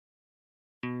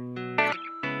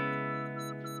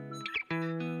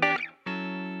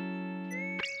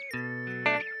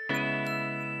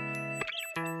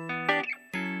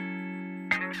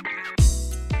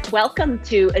Welcome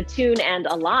to Attune and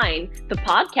Align, the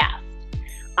podcast.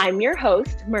 I'm your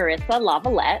host, Marissa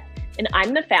Lavalette, and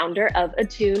I'm the founder of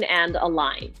Attune and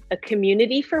Align, a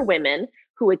community for women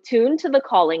who attune to the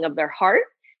calling of their heart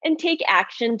and take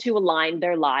action to align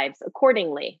their lives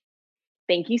accordingly.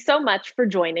 Thank you so much for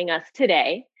joining us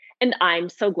today, and I'm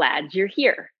so glad you're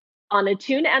here. On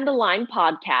Attune and Align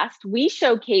podcast, we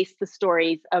showcase the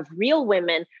stories of real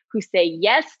women who say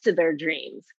yes to their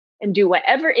dreams and do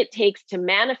whatever it takes to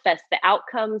manifest the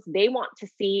outcomes they want to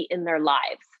see in their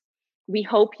lives. We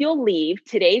hope you'll leave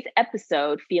today's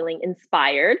episode feeling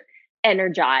inspired,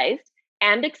 energized,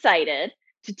 and excited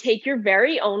to take your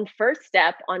very own first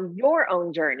step on your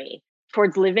own journey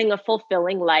towards living a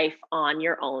fulfilling life on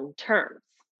your own terms.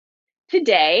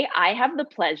 Today, I have the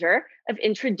pleasure of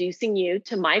introducing you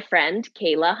to my friend,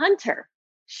 Kayla Hunter.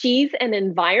 She's an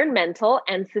environmental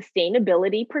and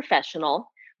sustainability professional,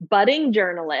 budding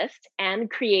journalist, and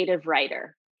creative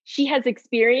writer. She has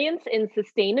experience in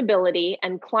sustainability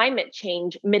and climate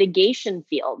change mitigation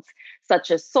fields,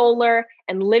 such as solar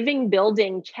and living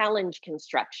building challenge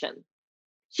construction.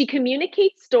 She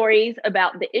communicates stories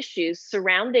about the issues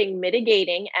surrounding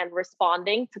mitigating and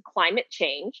responding to climate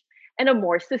change and a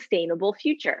more sustainable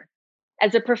future.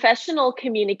 As a professional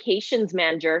communications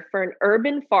manager for an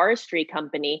urban forestry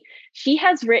company, she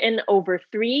has written over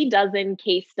 36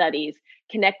 case studies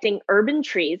connecting urban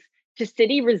trees to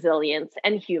city resilience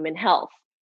and human health.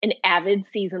 An avid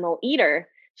seasonal eater,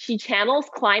 she channels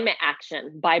climate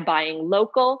action by buying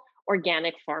local,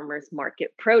 organic farmers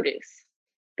market produce.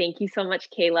 Thank you so much,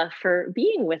 Kayla, for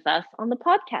being with us on the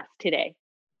podcast today.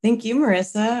 Thank you,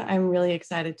 Marissa. I'm really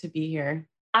excited to be here.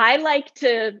 I like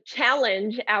to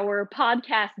challenge our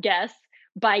podcast guests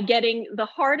by getting the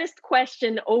hardest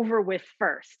question over with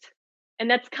first. And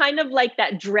that's kind of like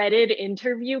that dreaded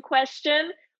interview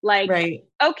question. Like, right.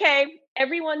 Okay,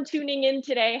 everyone tuning in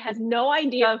today has no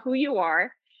idea who you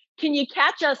are. Can you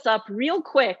catch us up real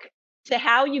quick to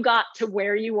how you got to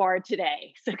where you are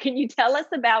today? So can you tell us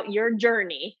about your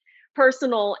journey,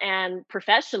 personal and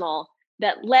professional,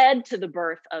 that led to the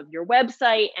birth of your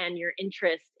website and your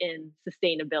interest in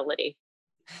sustainability?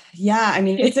 Yeah, I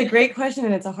mean, it's a great question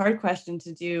and it's a hard question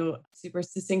to do super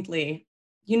succinctly.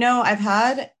 I've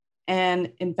had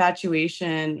an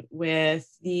infatuation with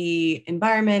the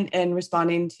environment and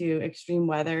responding to extreme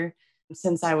weather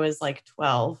since I was like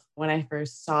 12. When I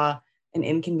first saw An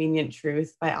Inconvenient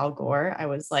Truth by Al Gore, I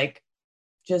was like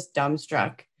just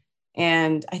dumbstruck.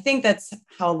 And I think that's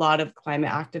how a lot of climate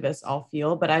activists all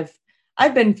feel, but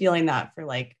I've been feeling that for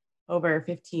like over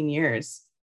 15 years.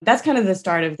 That's kind of the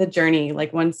start of the journey.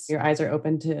 Like once your eyes are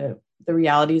open to the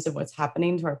realities of what's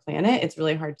happening to our planet, it's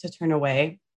really hard to turn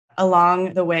away.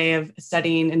 Along the way of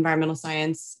studying environmental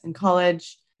science in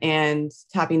college and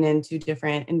tapping into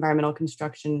different environmental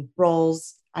construction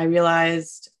roles, I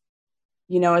realized,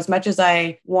 as much as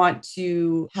I want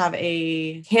to have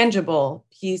a tangible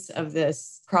piece of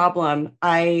this problem,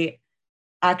 I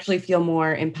actually feel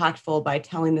more impactful by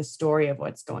telling the story of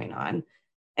what's going on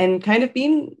and kind of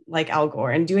being like Al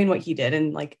Gore and doing what he did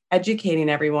and like educating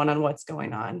everyone on what's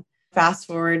going on. Fast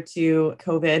forward to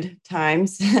COVID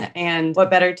times, and what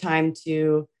better time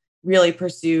to really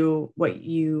pursue what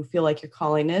you feel like your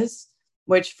calling is,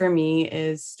 which for me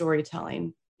is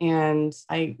storytelling. And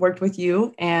I worked with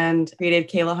you and created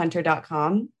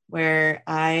KaylaHunter.com, where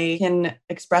I can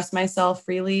express myself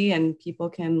freely and people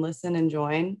can listen and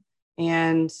join.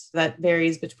 And that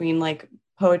varies between like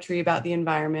poetry about the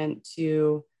environment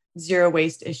to zero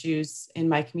waste issues in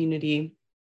my community.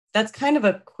 That's kind of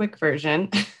a quick version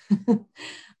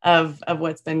of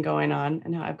what's been going on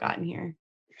and how I've gotten here.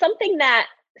 Something that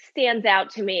stands out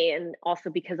to me, and also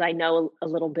because I know a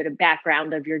little bit of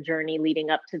background of your journey leading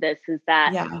up to this, is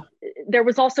that there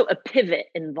was also a pivot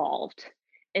involved.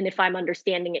 And if I'm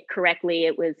understanding it correctly,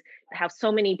 it was how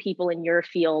so many people in your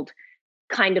field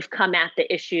kind of come at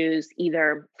the issues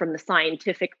either from the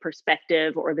scientific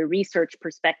perspective or the research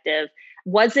perspective.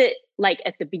 Was it like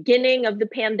at the beginning of the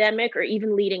pandemic or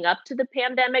even leading up to the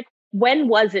pandemic? When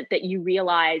was it that you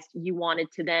realized you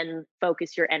wanted to then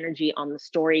focus your energy on the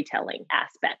storytelling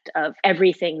aspect of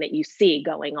everything that you see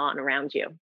going on around you?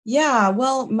 Yeah,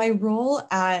 well, my role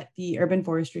at the urban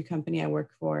forestry company I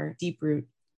work for, Deeproot,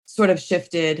 sort of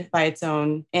shifted by its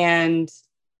own. And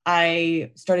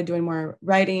I started doing more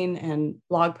writing and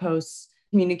blog posts,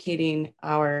 communicating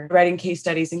our writing case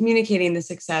studies and communicating the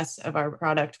success of our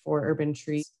product for urban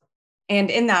trees. And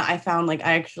in that, I found like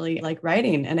I actually like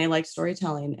writing and I like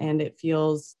storytelling and it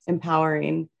feels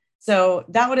empowering. So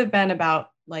that would have been about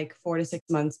like 4 to 6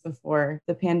 months before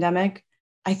the pandemic.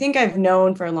 I think I've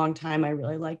known for a long time I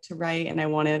really like to write and I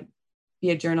want to be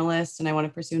a journalist and I want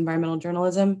to pursue environmental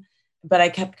journalism. But I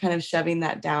kept kind of shoving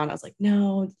that down. I was like,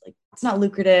 no, like it's not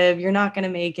lucrative. You're not going to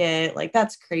make it. Like,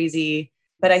 that's crazy.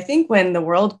 But I think when the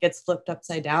world gets flipped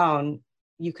upside down,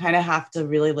 you kind of have to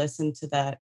really listen to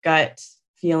that gut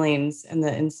feelings and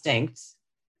the instinct.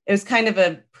 It was kind of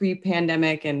a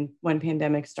pre-pandemic and when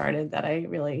pandemic started that I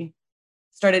really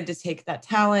started to take that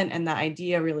talent and that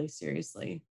idea really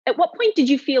seriously. At what point did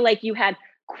you feel like you had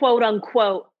quote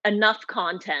unquote enough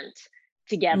content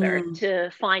together to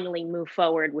finally move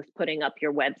forward with putting up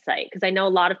your website? Because I know a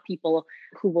lot of people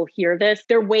who will hear this,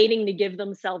 they're waiting to give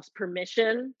themselves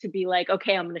permission to be like,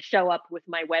 okay, I'm going to show up with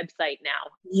my website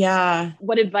now. Yeah.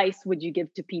 What advice would you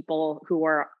give to people who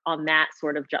are on that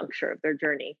sort of juncture of their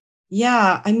journey?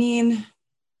 Yeah. I mean,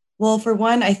 well, for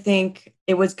one, I think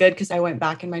it was good because I went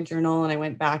back in my journal and I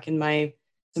went back in my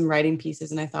some writing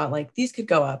pieces and I thought like these could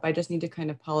go up. I just need to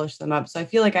kind of polish them up. So I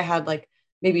feel like I had like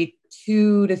maybe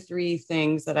 2 to 3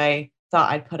 things that I thought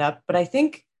I'd put up, but I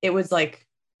think it was like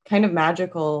kind of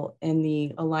magical in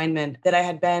the alignment that I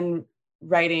had been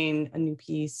writing a new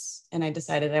piece and I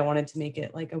decided I wanted to make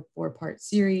it like a 4-part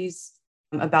series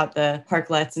about the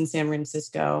parklets in San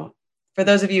Francisco. For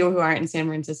those of you who aren't in San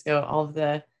Francisco, all of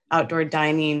the outdoor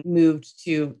dining moved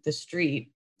to the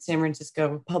street. San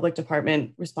Francisco Public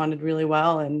Department responded really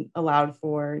well and allowed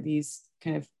for these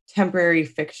kind of temporary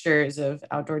fixtures of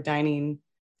outdoor dining.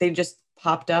 They just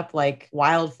popped up like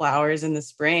wildflowers in the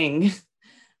spring,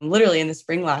 literally in the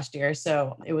spring last year.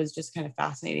 So it was just kind of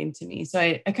fascinating to me. So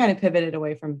I kind of pivoted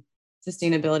away from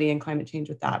sustainability and climate change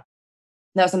with that.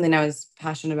 That was something I was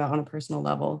passionate about on a personal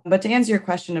level. But to answer your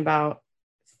question about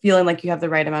feeling like you have the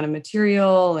right amount of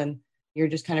material and you're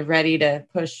just kind of ready to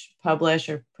push publish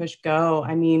or push go.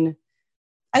 I mean,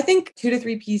 I think 2 to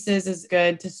 3 pieces is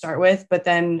good to start with, but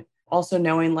then also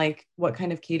knowing like what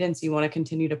kind of cadence you want to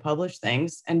continue to publish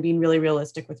things and being really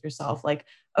realistic with yourself. Like,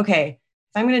 okay,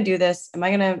 if I'm going to do this, am I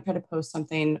going to try to post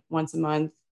something once a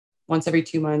month, once every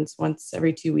 2 months, once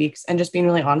every 2 weeks, and just being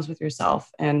really honest with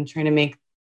yourself and trying to make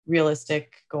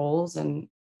realistic goals. And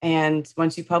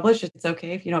once you publish, it's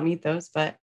okay if you don't meet those,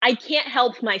 but I can't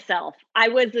help myself. I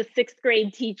was a 6th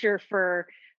grade teacher for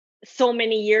so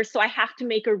many years, so I have to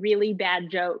make a really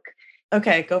bad joke.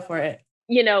 Okay, go for it.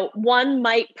 You know, one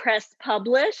might press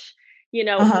publish, you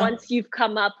know, once you've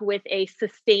come up with a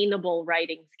sustainable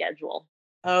writing schedule.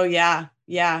 Oh, yeah.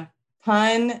 Yeah.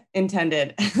 Pun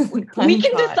intended. Pun we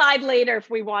can decide later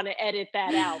if we want to edit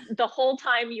that out. The whole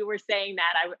time you were saying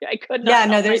that, I could not. Yeah,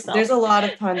 no, there's a lot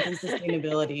of puns in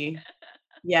sustainability.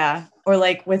 Yeah. Or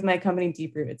like with my company,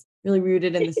 Deep Root, it's really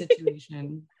rooted in the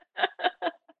situation.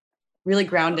 Really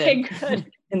grounded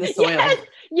in the soil.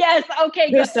 Yes.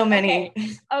 Okay. There's so many.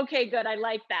 Okay, good. I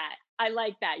like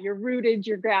that. You're rooted,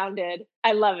 you're grounded.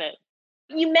 I love it.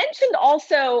 You mentioned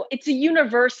also it's a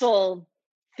universal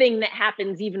thing that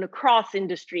happens even across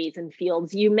industries and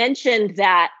fields. You mentioned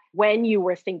that when you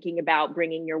were thinking about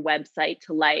bringing your website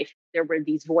to life, there were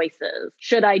these voices.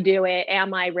 Should I do it?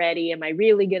 Am I ready? Am I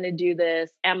really going to do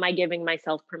this? Am I giving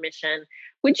myself permission?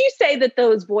 Would you say that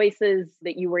those voices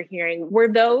that you were hearing, were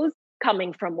those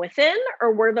coming from within,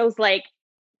 or were those like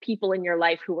people in your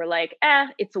life who were like,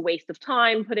 it's a waste of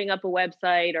time putting up a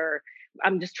website, or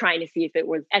I'm just trying to see if it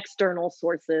was external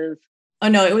sources? Oh,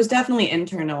 no, it was definitely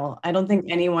internal. I don't think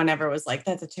anyone ever was like,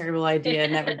 that's a terrible idea.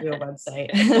 Never do a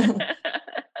website.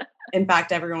 In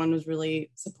fact, everyone was really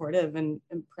supportive and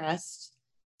impressed.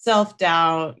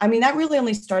 Self-doubt. I mean, that really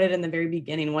only started in the very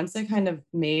beginning. Once I kind of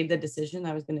made the decision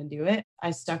I was going to do it,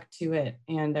 I stuck to it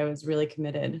and I was really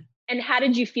committed. And how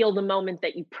did you feel the moment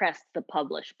that you pressed the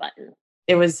publish button?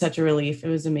 It was such a relief. It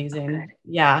was amazing. Oh,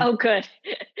 yeah. Oh, good.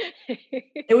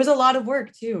 It was a lot of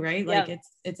work too, right? Like Yep.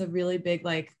 it's a really big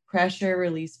like pressure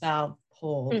release valve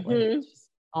pull. Mm-hmm. Like just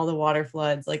all the water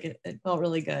floods. Like it felt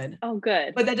really good. Oh,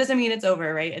 good. But that doesn't mean it's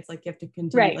over, right? It's like you have to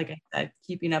continue, Right. like I said,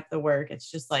 keeping up the work. It's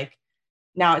just like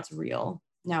now it's real.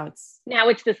 Now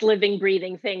it's this living,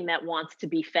 breathing thing that wants to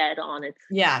be fed on its.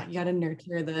 Yeah, you got to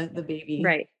nurture the baby.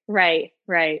 Right.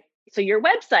 So your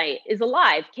website is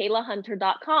alive,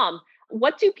 kaylahunter.com.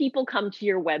 What do people come to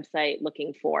your website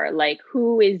looking for? Like,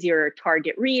 who is your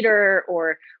target reader,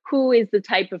 or who is the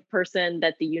type of person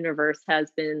that the universe has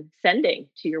been sending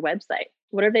to your website?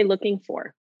 What are they looking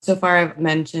for? So far, I've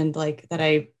mentioned like that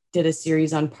I did a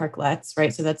series on parklets,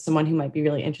 right? So that's someone who might be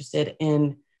really interested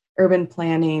in urban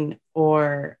planning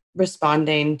or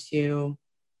responding to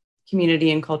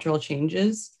community and cultural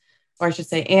changes, or I should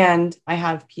say, and I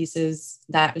have pieces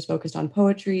that is focused on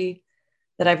poetry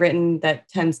that I've written that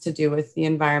tends to do with the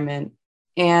environment.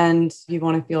 And if you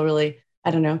want to feel really, I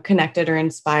don't know, connected or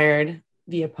inspired,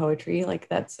 via poetry. Like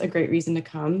that's a great reason to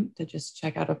come, to just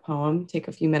check out a poem, take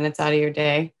a few minutes out of your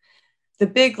day. The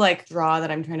big like draw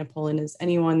that I'm trying to pull in is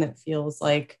anyone that feels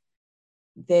like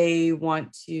they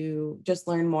want to just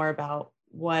learn more about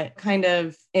what kind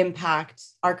of impact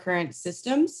our current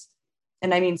systems,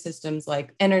 and I mean systems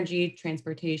like energy,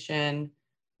 transportation,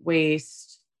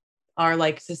 waste, our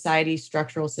like society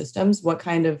structural systems, what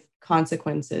kind of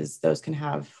consequences those can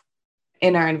have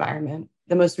in our environment.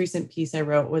 The most recent piece I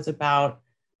wrote was about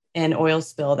an oil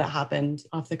spill that happened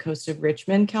off the coast of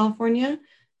Richmond, California.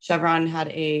 Chevron had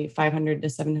a 500 to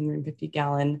 750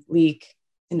 gallon leak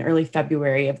in early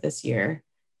February of this year.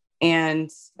 And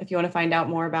if you want to find out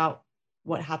more about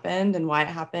what happened and why it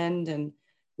happened and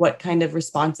what kind of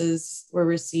responses were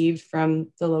received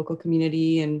from the local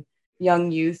community and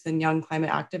young youth and young climate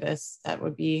activists, that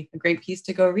would be a great piece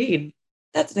to go read.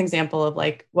 That's an example of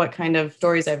like what kind of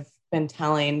stories I've been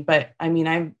telling. But I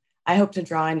mean, I hope to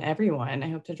draw in everyone. I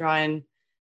hope to draw in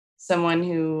someone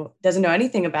who doesn't know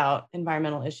anything about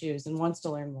environmental issues and wants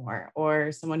to learn more,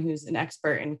 or someone who's an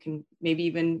expert and can maybe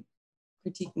even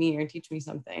critique me or teach me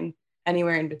something,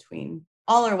 anywhere in between.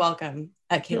 All are welcome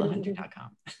at kaylahunter.com.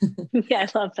 Yeah,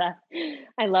 I love that.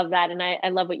 I love that. And I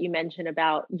love what you mentioned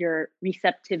about your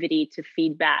receptivity to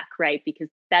feedback, right? Because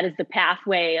that is the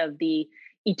pathway of the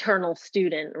eternal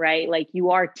student, right? Like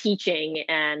you are teaching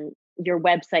and your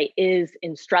website is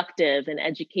instructive and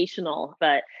educational,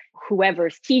 but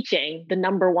whoever's teaching, the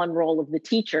number one role of the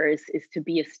teacher is to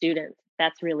be a student.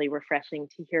 That's really refreshing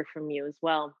to hear from you as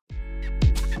well.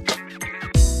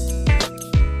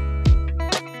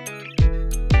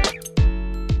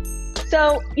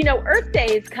 So, Earth Day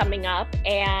is coming up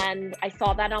and I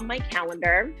saw that on my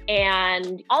calendar,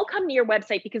 and I'll come to your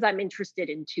website because I'm interested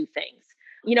in two things.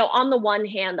 On the one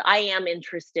hand, I am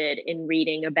interested in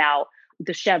reading about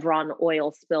the Chevron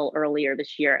oil spill earlier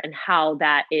this year and how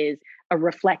that is a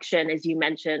reflection, as you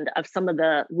mentioned, of some of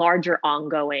the larger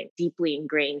ongoing, deeply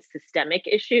ingrained systemic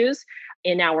issues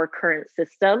in our current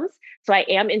systems. So I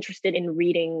am interested in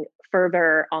reading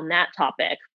further on that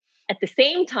topic. At the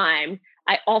same time,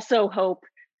 I also hope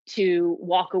to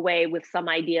walk away with some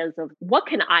ideas of what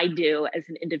can I do as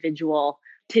an individual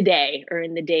today or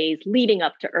in the days leading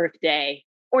up to Earth Day,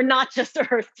 or not just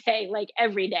Earth Day, like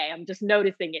every day. I'm just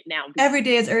noticing it now. Every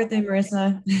day is Earth Day,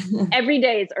 Marissa. Every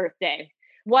day is Earth Day.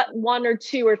 What one or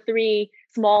two or three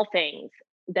small things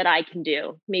that I can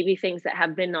do, maybe things that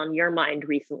have been on your mind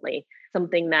recently,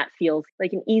 something that feels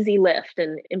like an easy lift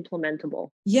and implementable?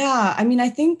 Yeah, I mean, I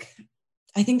think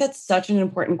that's such an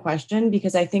important question,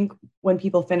 because I think when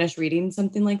people finish reading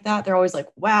something like that, they're always like,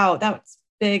 wow, that's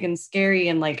big and scary.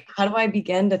 And like, how do I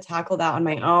begin to tackle that on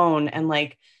my own? And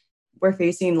like, we're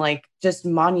facing like just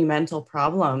monumental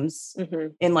problems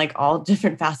in like all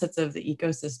different facets of the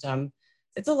ecosystem.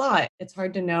 It's a lot. It's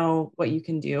hard to know what you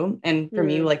can do. And for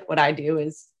me, like what I do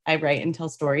is I write and tell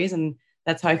stories, and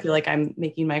that's how I feel like I'm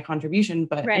making my contribution.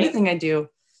 But another thing I do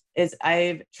is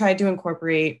I've tried to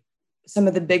incorporate some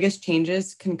of the biggest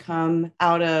changes can come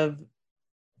out of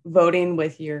voting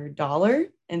with your dollar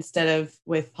instead of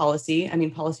with policy. I mean,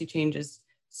 policy change is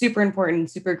super important,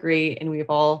 super great. And we're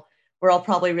all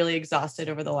probably really exhausted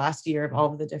over the last year of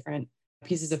all of the different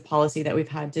pieces of policy that we've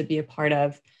had to be a part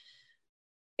of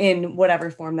in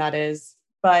whatever form that is.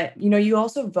 But, you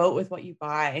also vote with what you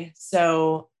buy.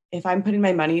 So if I'm putting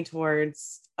my money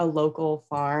towards a local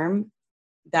farm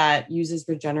that uses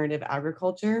regenerative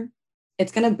agriculture,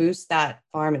 it's going to boost that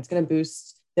farm. It's going to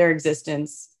boost their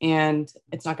existence, and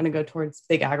it's not going to go towards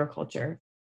big agriculture.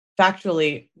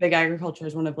 Factually, big agriculture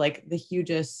is one of like the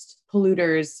hugest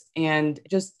polluters and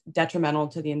just detrimental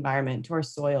to the environment, to our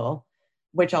soil,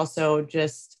 which also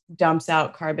just dumps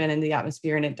out carbon in the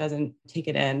atmosphere and it doesn't take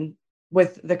it in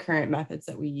with the current methods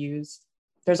that we use.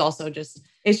 There's also just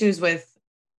issues with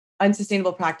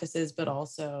unsustainable practices, but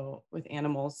also with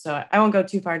animals. So I won't go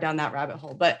too far down that rabbit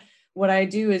hole, but what I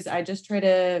do is I just try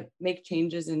to make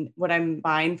changes in what I'm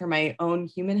buying for my own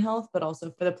human health, but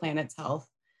also for the planet's health.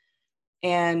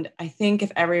 And I think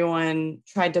if everyone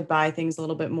tried to buy things a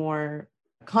little bit more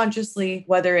consciously,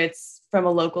 whether it's from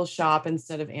a local shop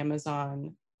instead of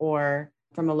Amazon or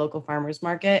from a local farmer's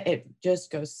market, it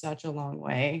just goes such a long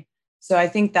way. So I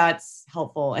think that's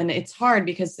helpful. And it's hard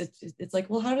because it's like,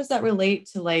 well, how does that relate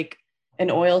to like an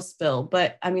oil spill?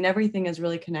 But I mean, everything is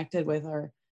really connected with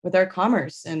our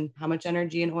commerce and how much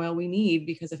energy and oil we need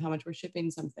because of how much we're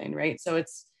shipping something, right? So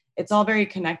it's all very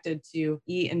connected to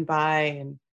eat and buy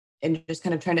and just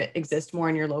kind of trying to exist more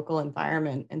in your local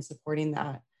environment and supporting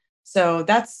that. So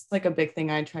that's like a big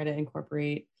thing I try to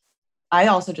incorporate. I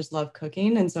also just love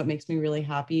cooking. And so it makes me really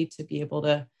happy to be able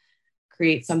to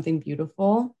create something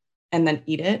beautiful. and then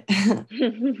eat it.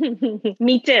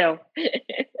 Me too.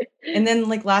 And then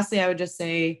like lastly, I would just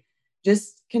say,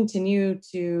 just continue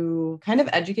to kind of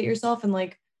educate yourself and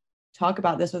like talk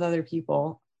about this with other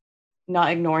people,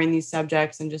 not ignoring these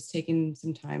subjects and just taking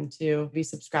some time to be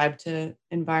subscribed to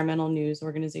environmental news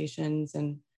organizations,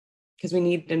 and because we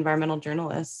need environmental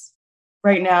journalists.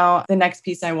 Right now, the next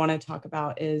piece I want to talk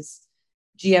about is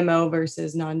GMO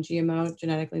versus non-GMO,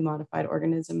 genetically modified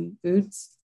organism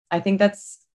foods. I think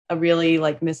that's a really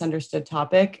like misunderstood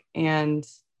topic, and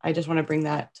I just want to bring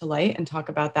that to light and talk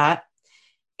about that.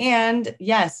 And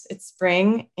yes, it's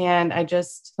spring, and I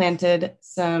just planted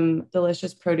some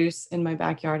delicious produce in my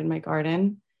backyard in my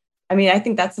garden. I mean, I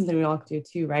think that's something we all do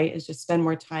too, right? Is just spend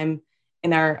more time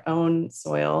in our own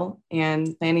soil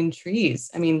and planting trees.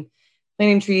 I mean,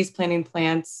 planting trees, planting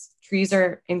plants, trees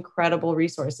are incredible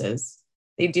resources.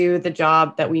 They do the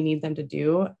job that we need them to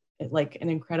do, like an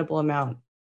incredible amount.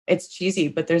 It's cheesy,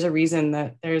 but there's a reason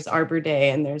that there's Arbor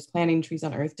Day and there's Planting Trees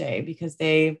on Earth Day, because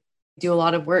they do a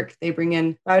lot of work. They bring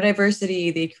in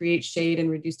biodiversity, they create shade and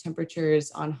reduce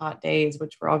temperatures on hot days,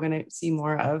 which we're all going to see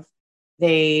more of.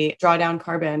 They draw down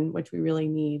carbon, which we really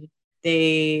need.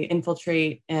 They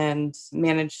infiltrate and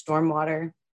manage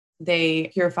stormwater.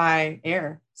 They purify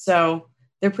air. So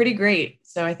they're pretty great.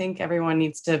 So I think everyone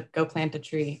needs to go plant a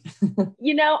tree.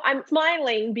 I'm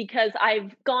smiling because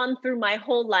I've gone through my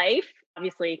whole life,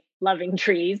 obviously loving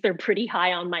trees. They're pretty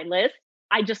high on my list.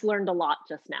 I just learned a lot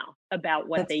just now about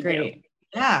what That's they great. do.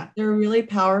 Yeah, they're really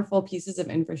powerful pieces of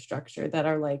infrastructure that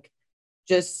are like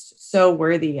just so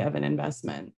worthy of an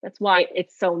investment. That's why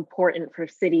it's so important for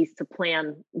cities to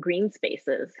plan green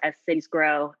spaces as cities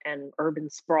grow and urban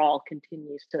sprawl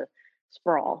continues to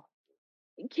sprawl.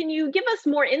 Can you give us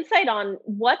more insight on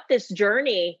what this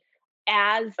journey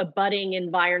as a budding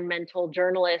environmental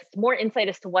journalist, more insight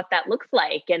as to what that looks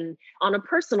like, and on a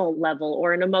personal level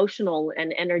or an emotional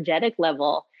and energetic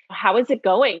level? How is it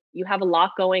going? You have a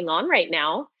lot going on right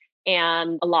now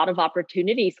and a lot of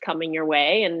opportunities coming your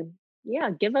way. And yeah,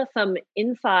 give us some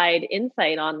inside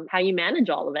insight on how you manage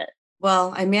all of it.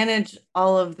 Well, I manage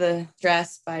all of the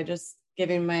stress by just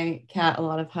giving my cat a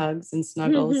lot of hugs and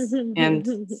snuggles, and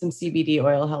some CBD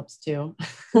oil helps too.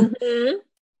 Mhm.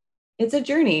 It's a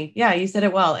journey. Yeah, you said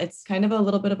it well. It's kind of a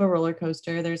little bit of a roller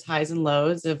coaster. There's highs and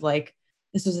lows of like,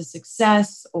 this was a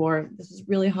success, or this is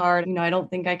really hard. I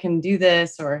don't think I can do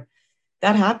this, or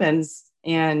that happens.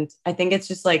 And I think it's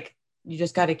just like, you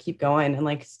just got to keep going and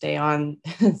like stay on,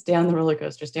 stay on the roller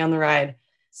coaster, stay on the ride.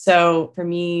 So for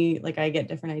me, like I get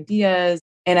different ideas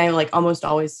and I like almost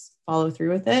always follow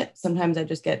through with it. Sometimes I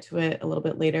just get to it a little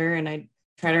bit later, and I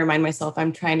try to remind myself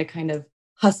I'm trying to kind of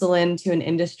hustle into an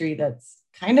industry that's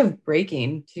kind of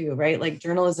breaking too, right? Like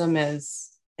journalism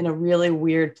is in a really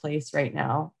weird place right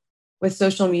now, with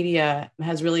social media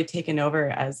has really taken over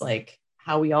as like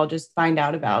how we all just find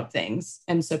out about things.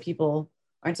 And so people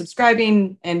aren't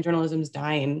subscribing and journalism's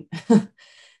dying.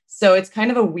 So it's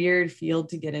kind of a weird field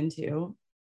to get into.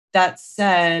 That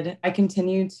said, I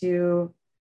continue to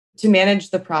manage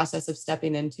the process of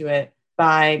stepping into it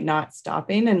by not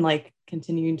stopping and like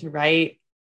continuing to write,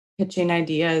 pitching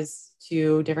ideas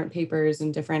to different papers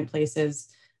and different places,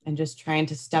 and just trying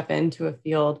to step into a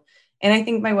field. And I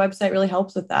think my website really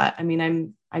helps with that. I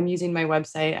mean, I'm using my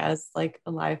website as like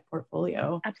a live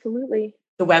portfolio. Absolutely.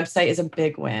 The website is a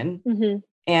big win. Mm-hmm.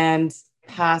 And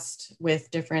passed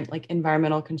with different like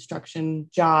environmental construction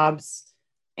jobs.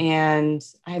 And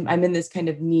I'm in this kind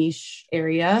of niche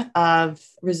area of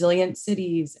resilient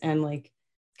cities, and like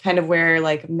kind of where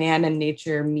like man and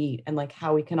nature meet, and like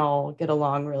how we can all get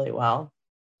along really well.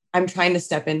 I'm trying to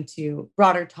step into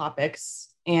broader topics,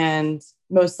 and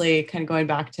mostly kind of going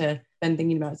back to been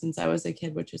thinking about since I was a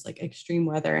kid, which is like extreme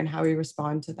weather and how we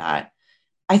respond to that.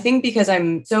 I think because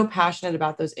I'm so passionate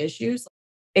about those issues,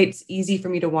 it's easy for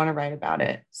me to want to write about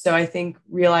it. So I think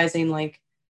realizing like,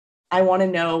 I want to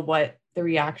know what the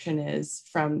reaction is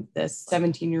from this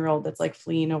 17-year-old that's like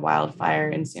fleeing a wildfire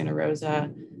in Santa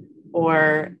Rosa,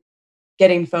 or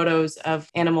getting photos of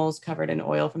animals covered in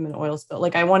oil from an oil spill.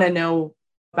 Like I want to know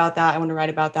about that. I want to write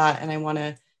about that. And I want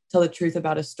to tell the truth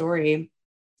about a story.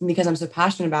 And because I'm so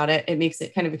passionate about it, it makes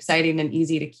it kind of exciting and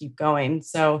easy to keep going.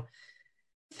 So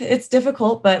it's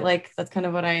difficult, but like, that's kind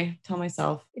of what I tell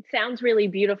myself. It sounds really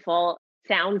beautiful.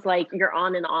 Sounds like you're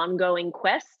on an ongoing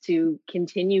quest to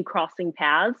continue crossing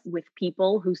paths with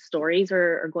people whose stories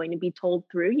are going to be told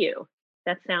through you.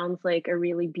 That sounds like a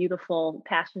really beautiful,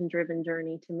 passion-driven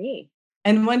journey to me.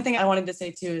 And one thing I wanted to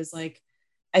say too is like,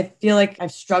 I feel like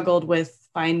I've struggled with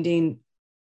finding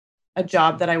a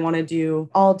job that I want to do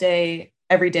all day,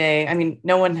 every day. I mean,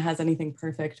 no one has anything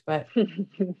perfect, but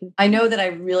I know that I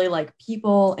really like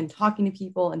people and talking to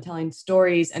people and telling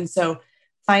stories. And so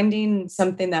finding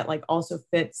something that like also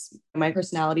fits my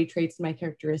personality traits and my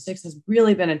characteristics has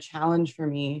really been a challenge for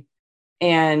me.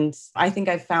 And I think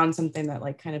I've found something that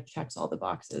like kind of checks all the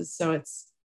boxes. So it's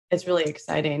really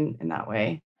exciting in that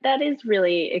way. That is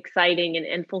really exciting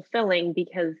and fulfilling,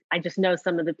 because I just know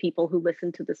some of the people who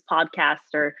listen to this podcast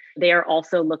they are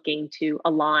also looking to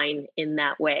align in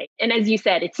that way. And as you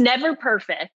said, it's never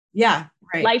perfect. Yeah,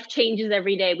 right. Life changes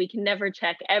every day. We can never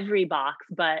check every box,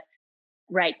 but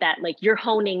right, that like you're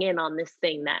honing in on this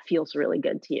thing that feels really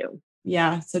good to you.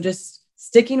 Yeah. So just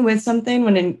sticking with something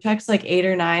when it checks like 8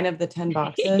 or 9 of the 10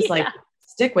 boxes, like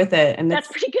stick with it. And that's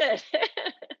pretty good.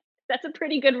 That's a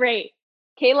pretty good rate.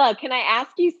 Kayla, can I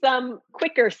ask you some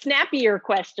quicker, snappier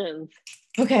questions?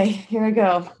 Okay, here I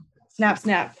go. Snap.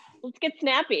 Let's get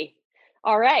snappy.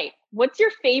 All right. What's your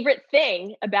favorite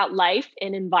thing about life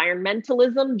in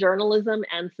environmentalism, journalism,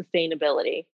 and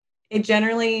sustainability? It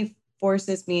generally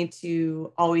forces me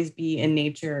to always be in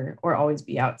nature or always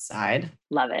be outside.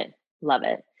 Love it.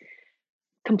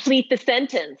 Complete the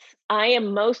sentence. I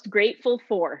am most grateful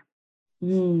for.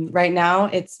 Right now,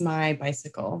 it's my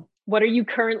bicycle. What are you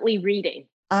currently reading?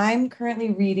 I'm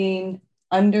currently reading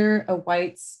Under a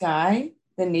White Sky,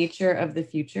 The Nature of the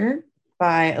Future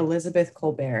by Elizabeth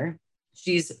Kolbert.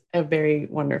 She's a very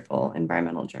wonderful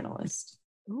environmental journalist.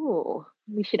 Ooh,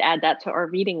 we should add that to our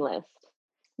reading list.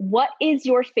 What is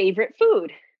your favorite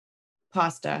food?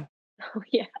 Pasta. Oh,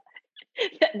 yeah.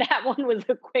 That one was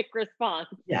a quick response.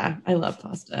 Yeah, I love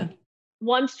pasta.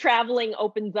 Once traveling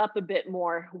opens up a bit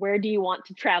more, where do you want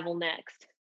to travel next?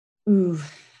 Ooh,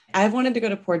 I've wanted to go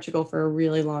to Portugal for a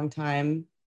really long time.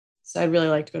 So I'd really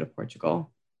like to go to Portugal.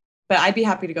 But I'd be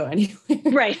happy to go anywhere.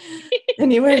 Right.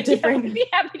 Anywhere different. I'd be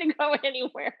happy to go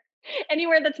anywhere.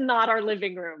 Anywhere that's not our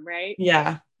living room, right?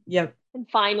 Yeah. Yep. And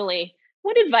finally,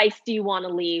 what advice do you want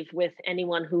to leave with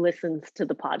anyone who listens to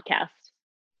the podcast?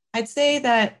 I'd say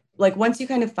that like once you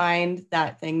kind of find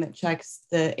that thing that checks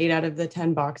the 8 out of the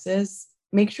 10 boxes,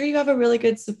 make sure you have a really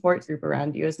good support group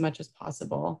around you as much as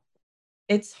possible.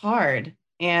 It's hard.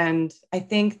 And I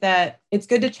think that it's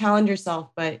good to challenge yourself,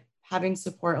 but having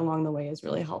support along the way is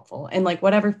really helpful. And like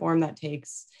whatever form that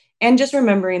takes. And just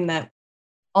remembering that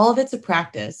all of it's a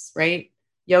practice, right?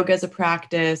 Yoga is a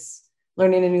practice,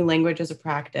 learning a new language is a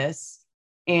practice.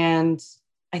 And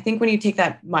I think when you take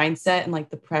that mindset and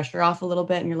like the pressure off a little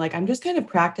bit and you're like, I'm just kind of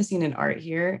practicing an art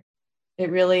here,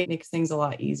 it really makes things a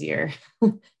lot easier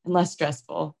and less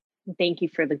stressful. Thank you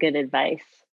for the good advice.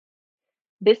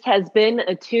 This has been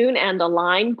a Tune and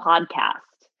Align podcast.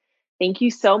 Thank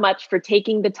you so much for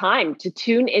taking the time to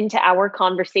tune into our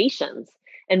conversations.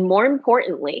 And more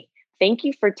importantly, thank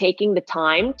you for taking the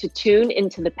time to tune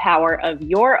into the power of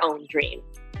your own dream.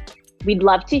 We'd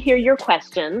love to hear your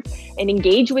questions and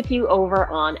engage with you over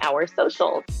on our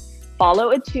socials.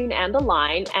 Follow Attune and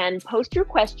Align and post your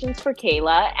questions for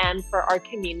Kayla and for our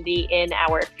community in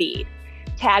our feed.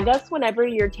 Tag us whenever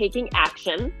you're taking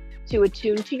action to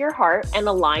attune to your heart and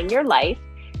align your life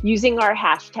using our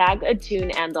hashtag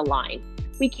Attune and Align.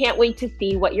 We can't wait to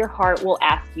see what your heart will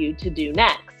ask you to do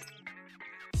next.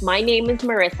 My name is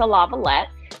Marissa Lavalette,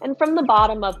 and from the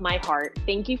bottom of my heart,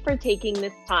 thank you for taking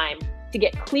this time to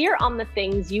get clear on the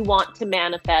things you want to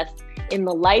manifest in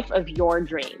the life of your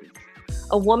dreams.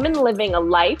 A woman living a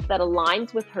life that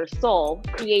aligns with her soul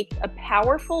creates a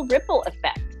powerful ripple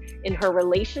effect in her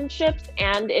relationships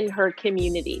and in her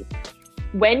communities.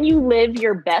 When you live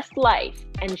your best life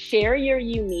and share your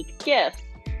unique gifts,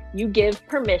 you give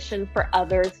permission for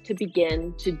others to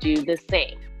begin to do the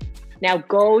same. Now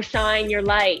go shine your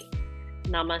light.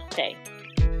 Namaste.